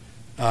solution.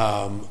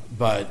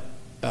 But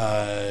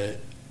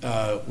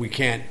we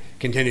can't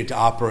continue to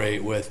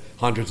operate with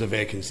hundreds of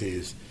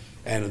vacancies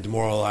and a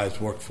demoralized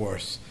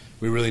workforce.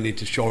 We really need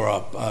to shore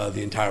up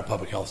the entire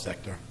public health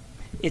sector.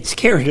 It's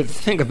scary to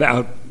think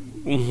about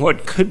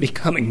what could be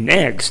coming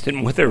next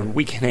and whether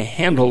we can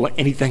handle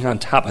anything on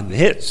top of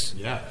this.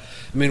 Yeah.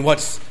 I mean,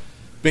 what's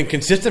been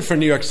consistent for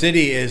New York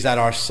City is that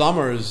our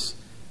summers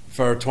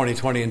for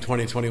 2020 and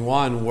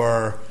 2021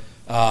 were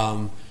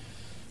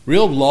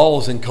real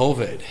lulls in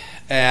COVID.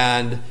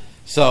 And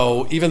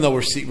so even though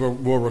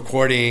we're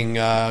recording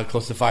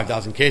close to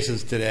 5,000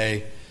 cases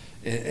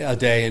a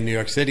day in New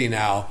York City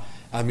now,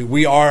 I mean,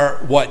 we are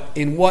what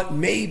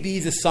may be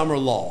the summer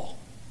lull.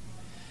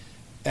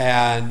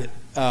 And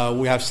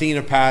we have seen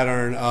a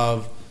pattern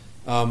of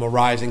a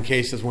rise in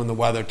cases when the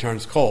weather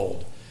turns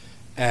cold.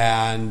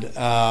 And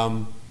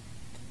I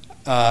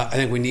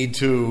think we need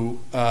to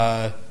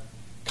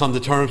come to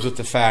terms with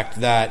the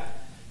fact that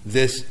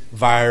this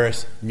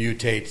virus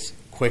mutates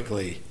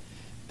quickly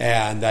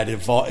and that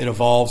it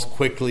evolves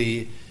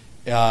quickly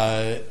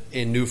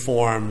in new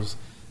forms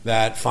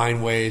that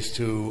find ways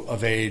to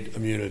evade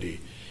immunity.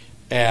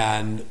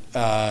 And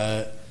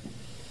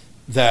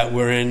that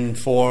we're in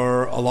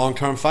for a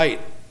long-term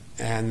fight,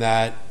 and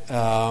that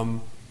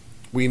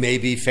we may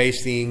be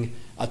facing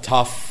a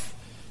tough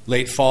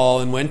late fall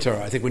and winter.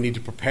 I think we need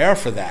to prepare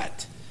for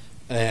that,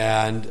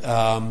 and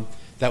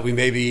that we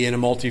may be in a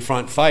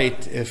multi-front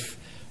fight if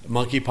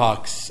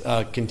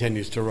monkeypox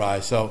continues to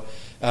rise. So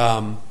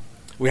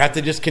we have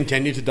to just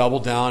continue to double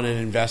down in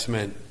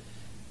investment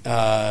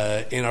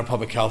in our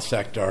public health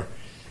sector,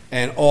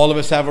 and all of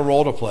us have a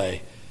role to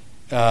play.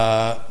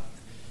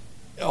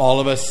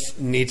 All of us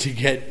need to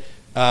get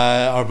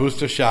our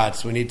booster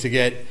shots. We need to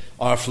get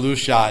our flu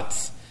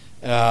shots.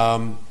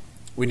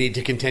 We need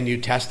to continue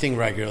testing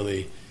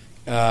regularly.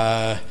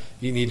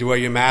 You need to wear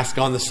your mask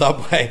on the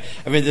subway.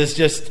 I mean, there's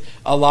just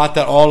a lot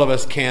that all of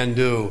us can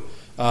do.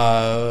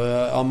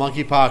 On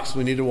monkeypox,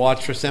 we need to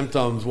watch for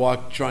symptoms,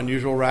 watch for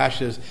unusual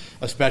rashes,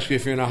 especially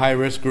if you're in a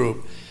high-risk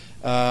group.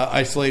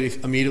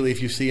 Isolate immediately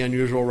if you see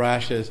unusual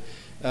rashes.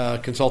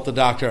 Consult the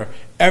doctor.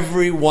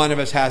 Every one of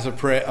us has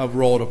a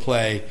role to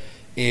play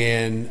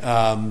in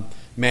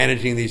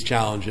managing these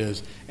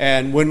challenges.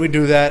 And when we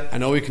do that, I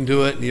know we can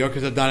do it. New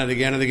Yorkers have done it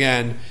again and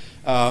again.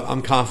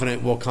 I'm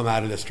confident we'll come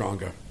out of this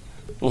stronger.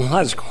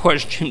 Last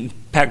question,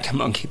 back to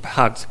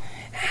monkeypox.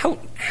 How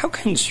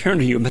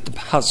concerned are you about the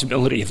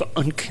possibility of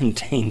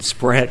uncontained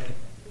spread?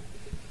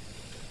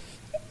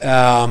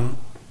 I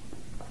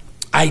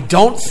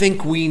don't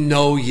think we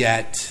know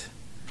yet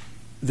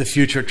the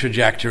future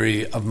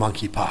trajectory of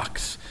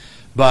monkeypox,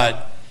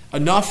 but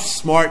enough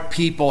smart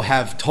people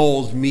have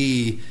told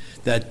me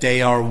that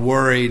they are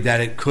worried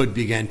that it could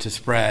begin to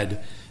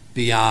spread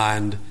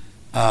beyond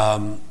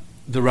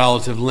the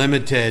relative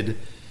limited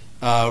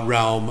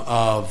realm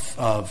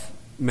of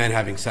men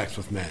having sex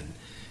with men.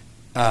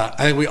 I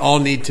think we all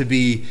need to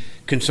be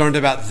concerned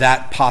about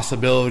that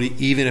possibility,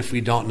 even if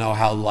we don't know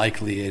how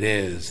likely it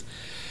is.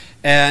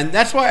 And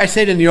that's why I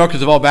say to New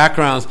Yorkers of all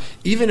backgrounds,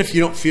 even if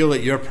you don't feel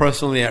that you're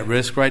personally at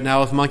risk right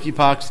now with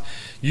monkeypox,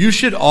 you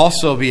should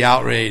also be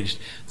outraged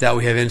that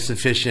we have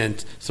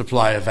insufficient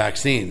supply of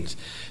vaccines.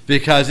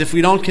 Because if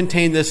we don't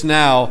contain this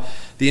now,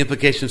 the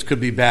implications could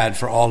be bad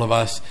for all of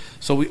us.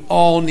 So we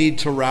all need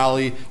to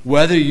rally,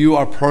 whether you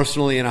are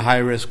personally in a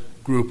high-risk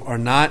group or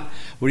not.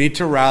 We need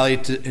to rally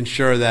to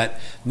ensure that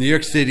New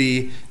York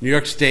City, New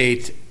York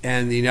State,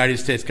 and the United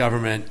States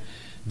government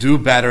do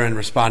better in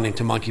responding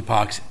to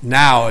monkeypox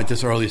now at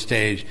this early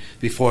stage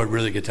before it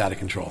really gets out of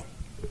control.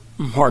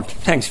 Mark,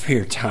 thanks for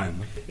your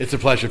time. It's a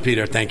pleasure,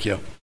 Peter. Thank you.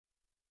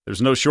 There's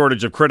no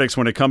shortage of critics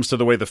when it comes to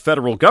the way the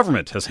federal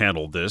government has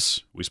handled this.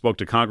 We spoke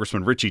to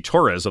Congressman Richie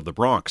Torres of the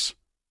Bronx.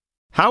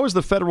 How has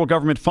the federal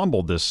government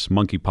fumbled this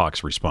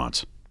monkeypox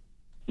response?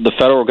 The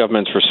federal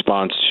government's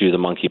response to the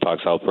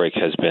monkeypox outbreak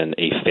has been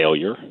a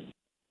failure.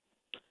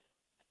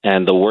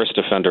 And the worst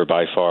offender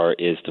by far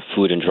is the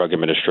Food and Drug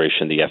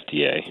Administration, the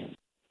FDA.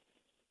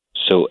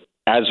 So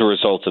as a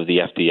result of the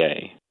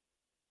FDA,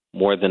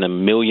 more than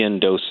 1 million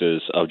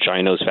doses of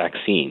Gynos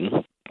vaccine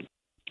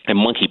and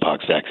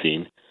monkeypox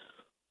vaccine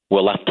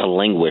were left to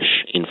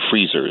languish in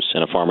freezers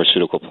in a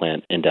pharmaceutical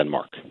plant in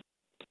Denmark.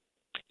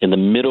 In the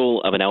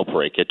middle of an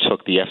outbreak, it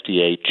took the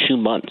FDA 2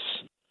 months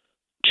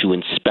to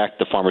inspect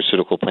the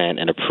pharmaceutical plant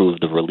and approve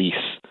the release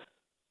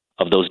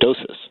of those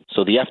doses.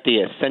 So the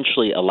FDA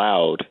essentially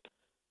allowed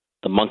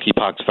the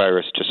monkeypox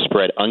virus to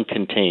spread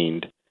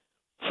uncontained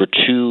for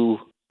 2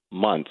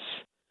 months,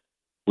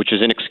 which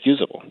is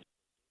inexcusable.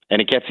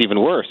 And it gets even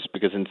worse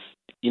because,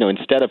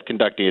 instead of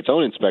conducting its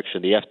own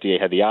inspection, the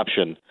FDA had the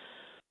option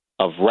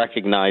of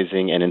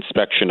recognizing an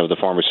inspection of the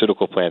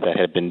pharmaceutical plant that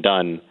had been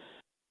done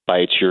by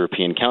its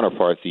European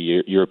counterpart,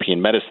 the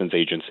European Medicines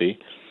Agency,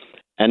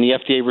 and the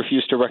FDA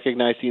refused to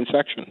recognize the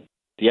inspection.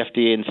 The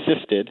FDA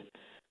insisted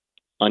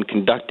on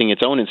conducting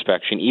its own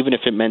inspection, even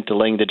if it meant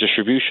delaying the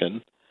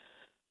distribution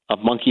of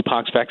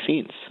monkeypox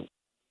vaccines.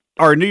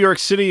 Are New York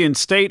City and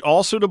state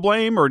also to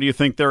blame, or do you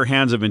think their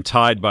hands have been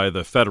tied by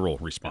the federal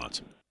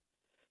response?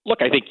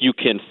 Look, I think you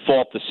can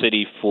fault the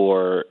city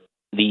for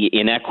the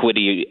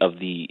inequity of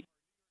the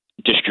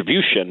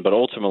distribution, but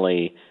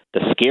ultimately the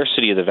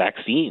scarcity of the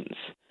vaccines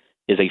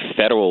is a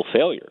federal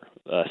failure.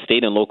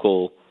 State and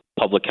local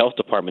public health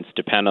departments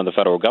depend on the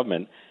federal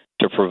government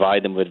to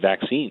provide them with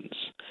vaccines.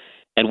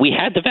 And we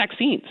had the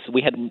vaccines.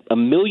 We had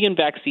 1 million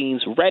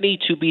vaccines ready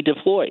to be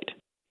deployed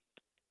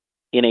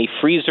in a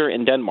freezer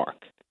in Denmark.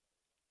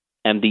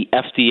 And the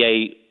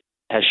FDA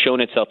has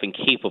shown itself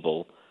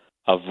incapable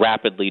of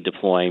rapidly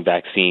deploying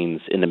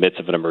vaccines in the midst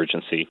of an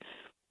emergency,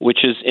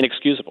 which is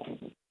inexcusable.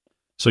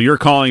 So you're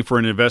calling for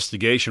an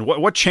investigation.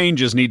 What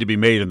changes need to be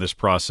made in this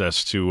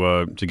process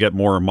to get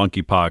more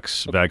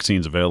monkeypox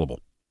vaccines available?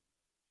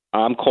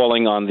 I'm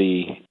calling on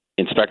the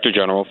Inspector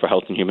General for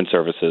Health and Human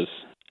Services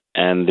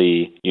and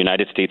the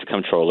United States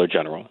Comptroller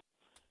General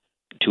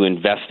to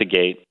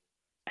investigate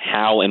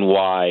how and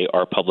why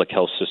our public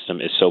health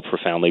system is so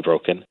profoundly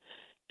broken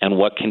and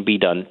what can be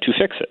done to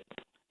fix it.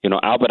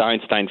 Albert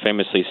Einstein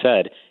famously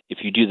said, if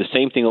you do the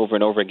same thing over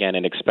and over again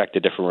and expect a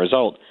different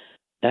result,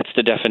 that's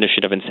the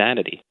definition of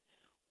insanity.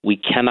 We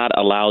cannot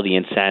allow the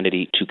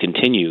insanity to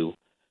continue.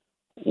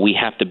 We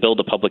have to build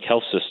a public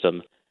health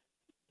system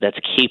that's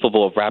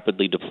capable of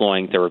rapidly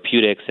deploying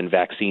therapeutics and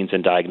vaccines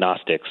and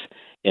diagnostics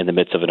in the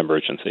midst of an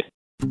emergency.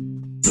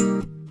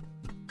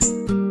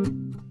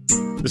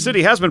 The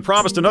city has been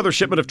promised another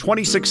shipment of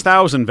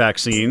 26,000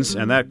 vaccines,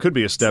 and that could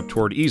be a step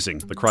toward easing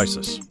the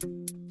crisis.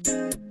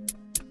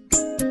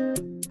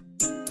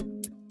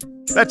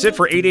 That's it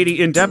for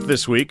 880 In Depth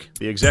this week.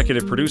 The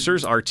executive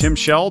producers are Tim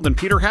Sheld and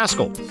Peter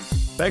Haskell.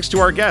 Thanks to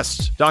our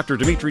guests, Dr.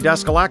 Dimitri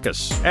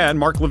Daskalakis and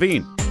Mark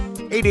Levine.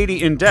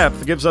 880 In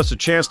Depth gives us a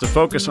chance to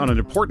focus on an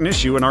important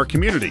issue in our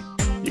community.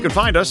 You can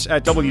find us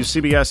at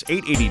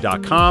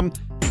WCBS880.com,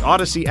 the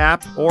Odyssey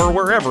app, or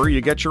wherever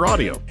you get your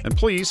audio. And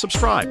please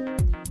subscribe.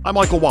 I'm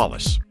Michael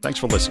Wallace. Thanks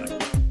for listening.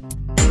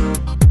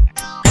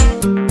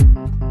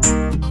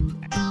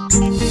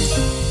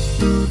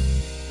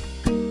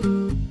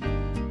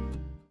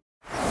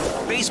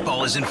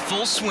 Baseball is in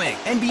full swing.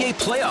 NBA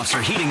playoffs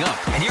are heating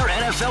up, and your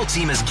NFL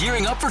team is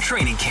gearing up for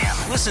training camp.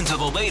 Listen to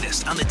the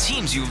latest on the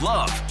teams you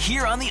love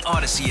here on the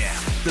Odyssey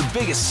app. The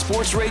biggest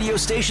sports radio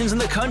stations in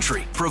the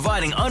country,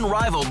 providing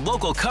unrivaled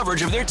local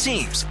coverage of their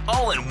teams,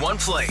 all in one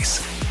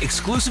place.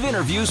 Exclusive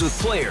interviews with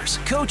players,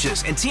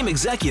 coaches, and team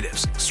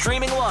executives,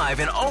 streaming live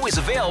and always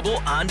available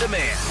on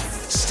demand.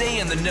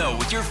 Stay in the know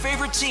with your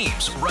favorite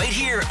teams right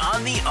here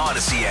on the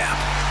Odyssey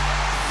app.